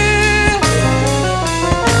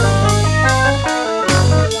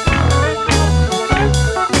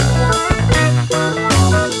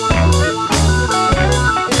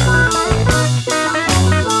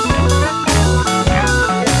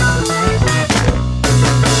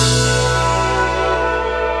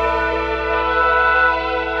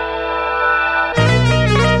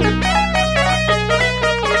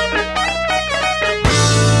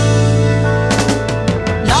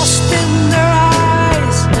 Lost in their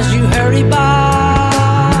eyes as you hurry by,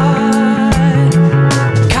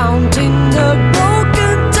 counting the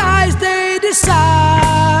broken ties they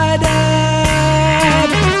decided.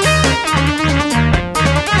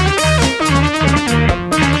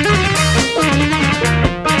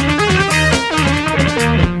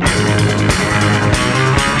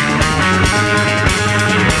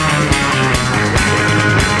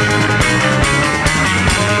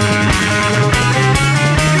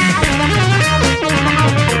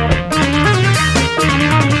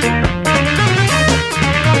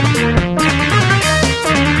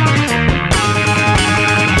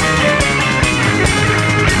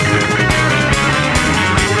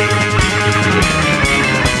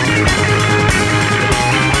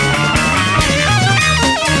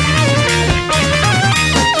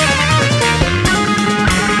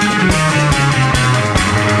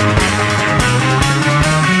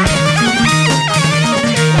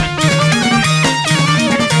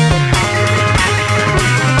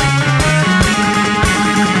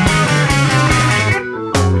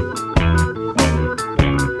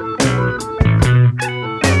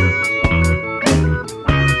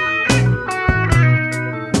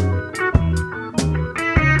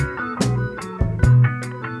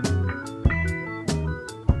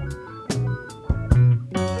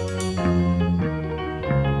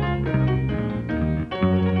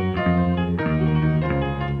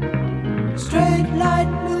 Straight light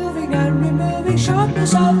moving and removing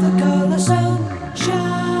sharpness of the color sunshine.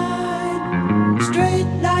 Straight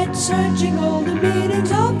light searching all the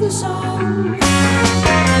meanings of the song.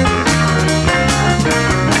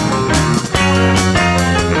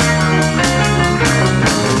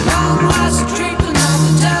 Long last treatment of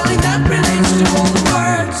the telling that relates to all the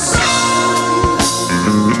words.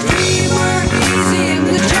 Dreamer easy in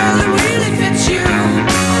the chair that really fits you.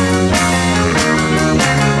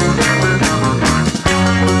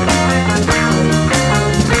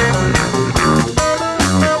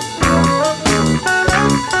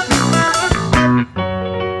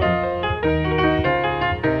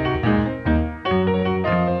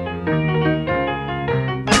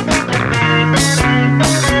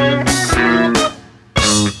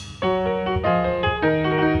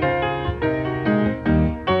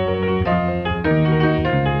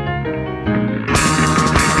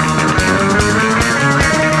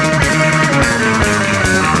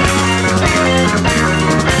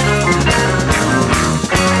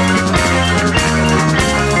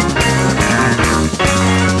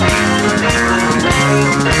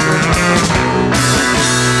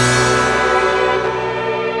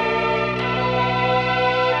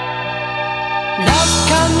 love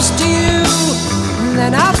comes to you, and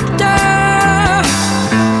then after,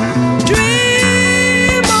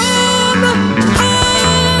 dream on,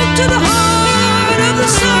 heart to the heart of the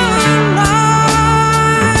sunrise.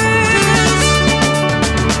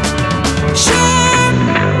 Short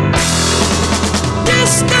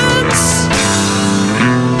distance,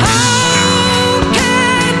 how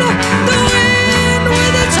can the wind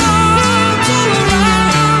with its arms all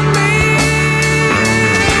around me?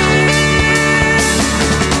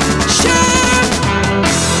 Short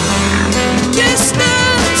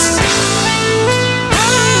distance,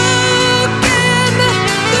 how can the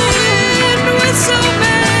wind with so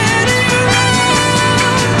many around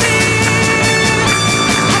me?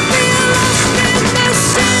 I feel lost in the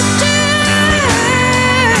city.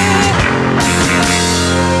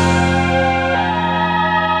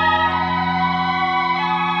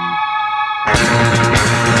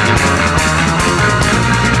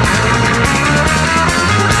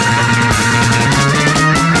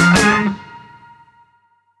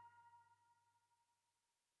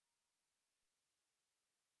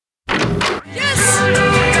 Yes!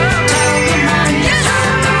 Tell the man yes!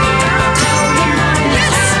 Tell the man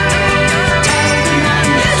yes! Tell the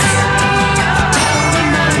man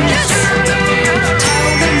yes! Tell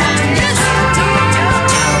the man yes! Tell the man yes! Tell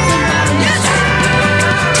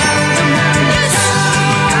the man yes! Tell the man yes!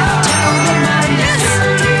 Tell the man yes!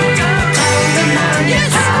 Tell the man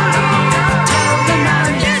yes! Tell the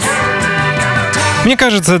man yes! Мне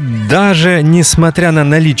кажется, даже несмотря на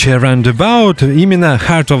наличие Roundabout, именно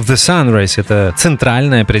Heart of the Sunrise — это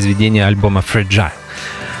центральное произведение альбома Fragile.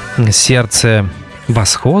 Сердце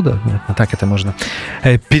восхода, так это можно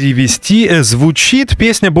перевести. Звучит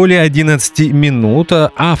песня более 11 минут.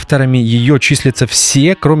 Авторами ее числятся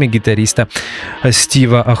все, кроме гитариста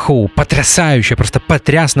Стива Хоу. Потрясающая, просто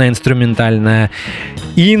потрясная инструментальная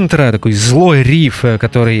интро, такой злой риф,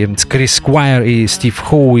 который Крис Сквайр и Стив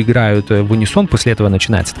Хоу играют в унисон. После этого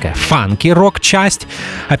начинается такая фанки-рок-часть.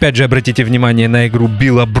 Опять же, обратите внимание на игру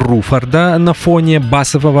Билла Бруфорда на фоне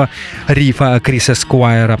басового рифа Криса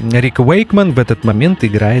Сквайра. Рик Уэйкман в этот момент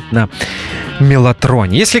играет на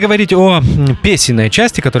мелатроне. Если говорить о песенной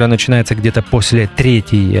части, которая начинается где-то после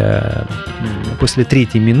третьей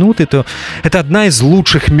минуты, то это одна из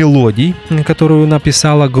лучших мелодий, которую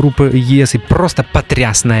написала группа Yes, и просто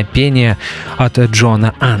потрясное пение от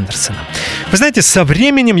Джона Андерсона. Вы знаете, со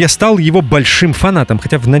временем я стал его большим фанатом,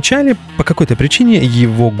 хотя вначале по какой-то причине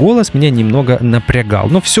его голос меня немного напрягал.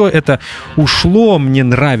 Но все это ушло, мне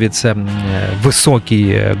нравится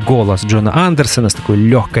высокий голос Джона Андерсона с такой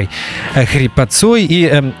легкой хрипотцой,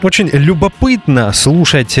 и очень любопытно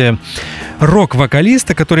слушать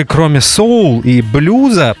рок-вокалиста, который кроме соул и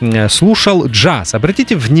блюза слушал джаз.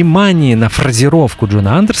 Обратите внимание на фразировку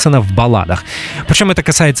Джона Андерсона в балладах. Причем это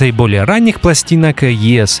касается и более ранних пластинок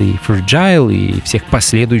Yes, и Fragile, и всех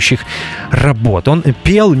последующих работ. Он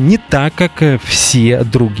пел не так, как все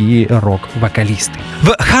другие рок-вокалисты. В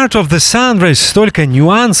Heart of the Sunrise столько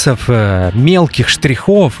нюансов, мелких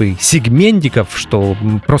штрихов и сегментиков, что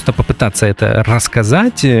просто попытаться это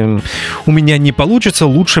рассказать у меня не получится.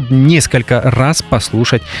 Лучше несколько раз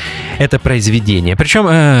послушать это произведение. Причем,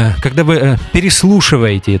 когда вы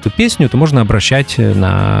переслушиваете эту песню, то можно обращать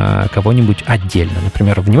на кого-нибудь отдельно.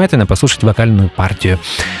 Например, внимательно послушать вокальную партию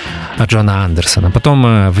Джона Андерсона,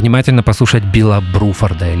 потом внимательно послушать Билла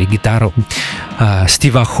Бруфорда или гитару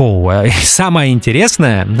Стива Хоу. И самое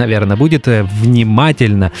интересное, наверное, будет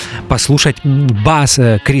внимательно послушать бас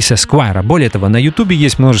Криса Сквайра. Более того, на Ютубе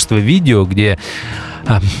есть множество видео, где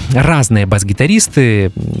разные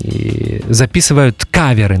бас-гитаристы записывают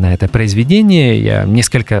каверы на это произведение. Я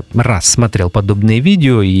несколько раз смотрел подобные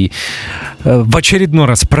видео и в очередной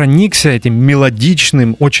раз проникся этим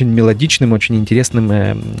мелодичным, очень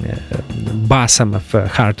интересным басом в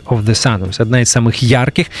Heart of the Sun. Одна из самых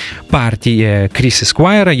ярких партий Криса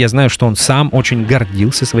Сквайра. Я знаю, что он сам очень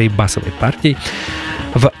гордился своей басовой партией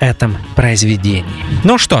в этом произведении.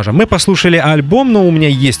 Ну что же, мы послушали альбом, но у меня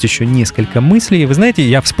есть еще несколько мыслей. Вы знаете,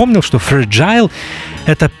 я вспомнил, что Fragile —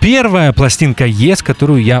 это первая пластинка Yes,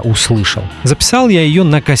 которую я услышал. Записал я ее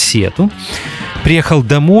на кассету, приехал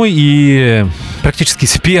домой и практически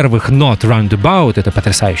с первых нот Roundabout, это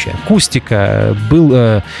потрясающая акустика,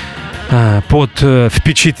 был под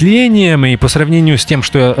впечатлением, и по сравнению с тем,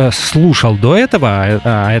 что я слушал до этого,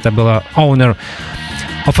 это было Owner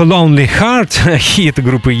of a Lonely Heart, хит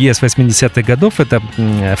группы Yes 80-х годов, это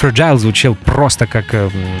Fragile звучал просто как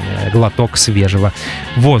глоток свежего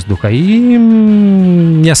воздуха. И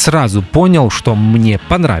я сразу понял, что мне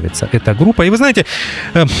понравится эта группа. И вы знаете,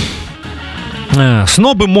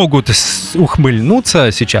 снобы могут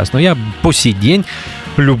ухмыльнуться сейчас, но я по сей день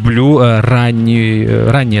люблю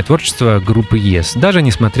раннее творчество группы Yes. Даже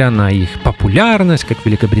несмотря на их популярность, как в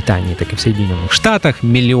Великобритании, так и в Соединенных Штатах,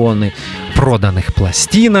 миллионы проданных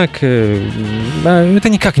пластинок, это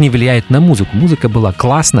никак не влияет на музыку. Музыка была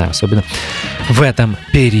классная, особенно в этом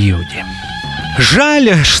периоде.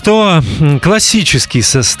 Жаль, что классический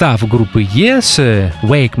состав группы Yes,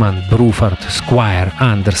 Wakeman, Бруфорд, Сквайр,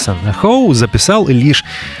 Андерсон, Хоу, записал лишь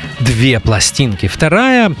 2 пластинки.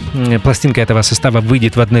 Вторая пластинка этого состава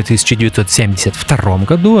выйдет в 1972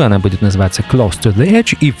 году, она будет называться Close to the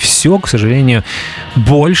Edge, и все, к сожалению,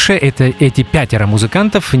 больше эти 5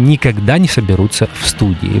 музыкантов никогда не соберутся в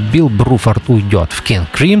студии. Билл Бруфорд уйдет в King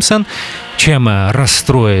Crimson, чем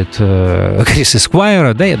расстроит Криса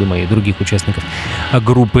Сквайра, да, я думаю, и других участников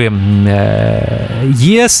группы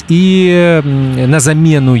Yes, и на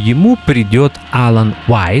замену ему придет Алан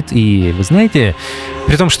Уайт. И вы знаете,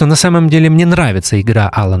 при том, что на самом деле мне нравится игра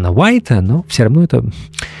Алана Уайта, но все равно это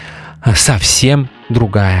совсем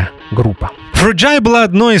другая группа. Fragile была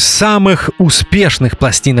одной из самых успешных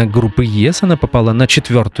пластинок группы Yes. Она попала на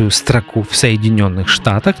 4-ю строку в Соединенных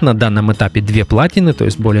Штатах. На данном этапе 2 платины, то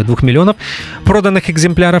есть более 2 миллионов проданных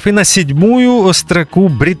экземпляров. И на 7-ю строку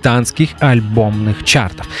британских альбомных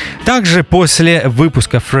чартов. Также после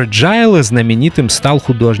выпуска Fragile знаменитым стал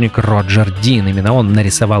художник Роджер Дин. Именно он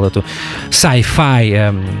нарисовал эту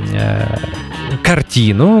sci-fi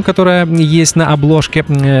картину, которая есть на обложке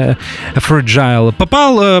Fragile.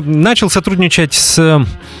 Начал сотрудничать с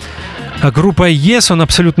группой Yes он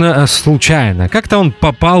абсолютно случайно. Как-то он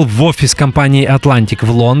попал в офис компании Atlantic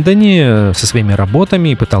в Лондоне со своими работами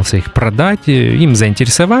и пытался их продать. Им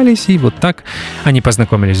заинтересовались, и вот так они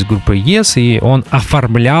познакомились с группой Yes, и он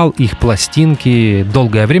оформлял их пластинки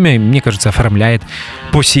долгое время, мне кажется, оформляет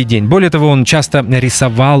по сей день. Более того, он часто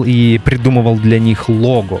рисовал и придумывал для них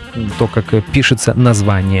лого, то, как пишется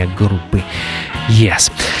название группы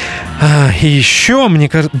Yes. И еще,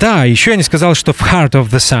 еще я не сказал, что в Heart of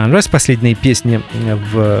the Sunrise, последней песни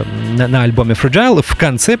на альбоме Fragile, в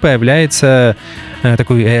конце появляется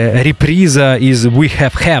такой реприза из We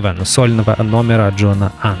Have Heaven, сольного номера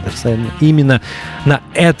Джона Андерсона. Именно на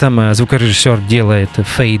этом звукорежиссер делает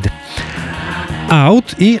Fade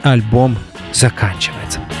Out, и альбом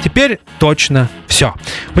заканчивается. Теперь точно все.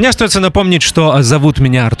 Мне остается напомнить, что зовут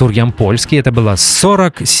меня Артур Ямпольский. Это была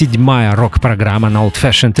 47-я рок-программа на Old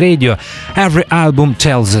Fashioned Radio Every Album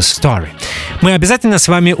Tells a Story. Мы обязательно с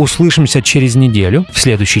вами услышимся через неделю, в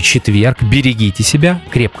следующий четверг. Берегите себя,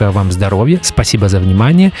 крепкого вам здоровья. Спасибо за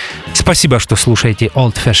внимание. Спасибо, что слушаете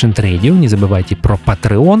Old Fashioned Radio. Не забывайте про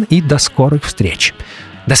Patreon, и до скорых встреч.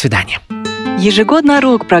 До свидания. Ежегодно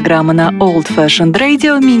рок-программа на Old Fashioned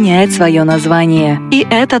Radio меняет свое название, и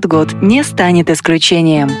этот год не станет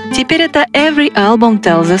исключением. Теперь это Every Album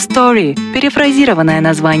Tells a Story, перефразированное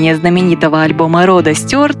название знаменитого альбома Рода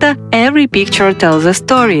Стюарта Every Picture Tells a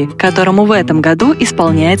Story, которому в этом году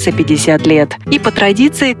исполняется 50 лет. И по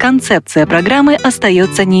традиции концепция программы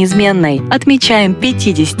остается неизменной. Отмечаем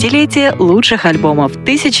 50-летие лучших альбомов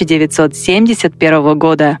 1971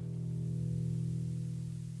 года.